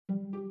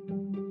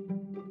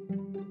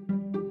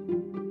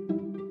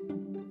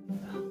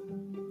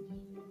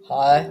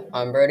Hi,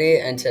 I'm Brady,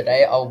 and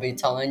today I'll be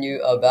telling you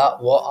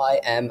about what I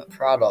am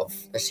proud of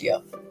this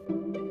year.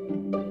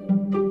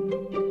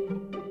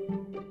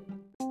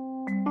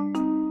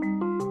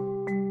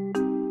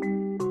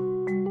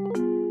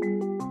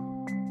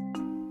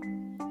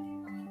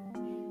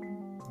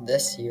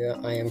 This year,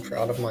 I am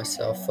proud of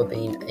myself for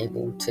being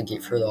able to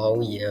get through the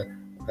whole year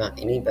without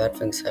any bad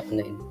things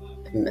happening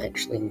and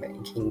actually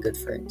making good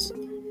friends.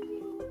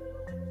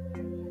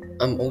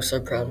 I'm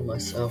also proud of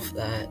myself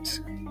that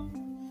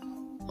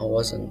I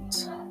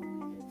wasn't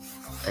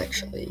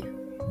actually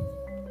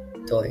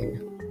doing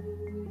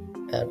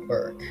bad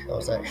work. I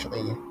was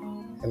actually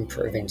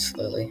improving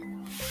slowly.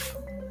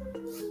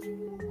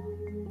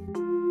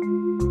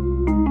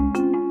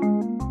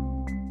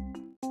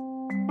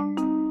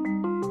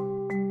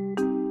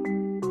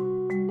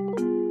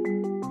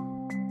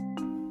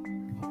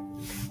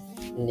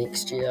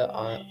 Next year,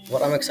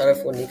 what I'm excited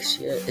for next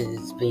year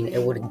is being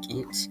able to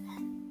get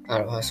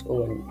out of high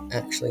school and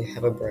actually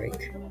have a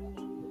break,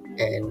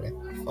 and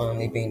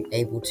finally being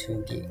able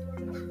to get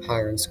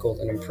higher in school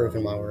and improve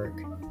in my work.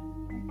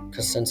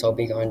 Because since I'll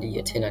be going to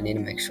year 10, I need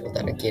to make sure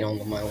that I get on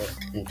with my work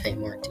and pay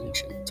more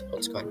attention to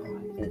what's going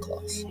on in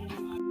class.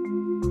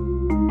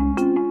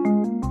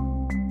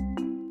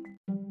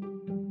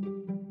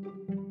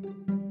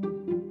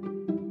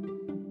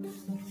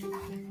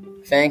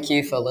 Thank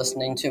you for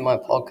listening to my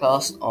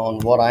podcast on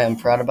what I am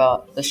proud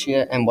about this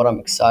year and what I'm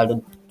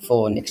excited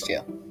for next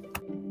year.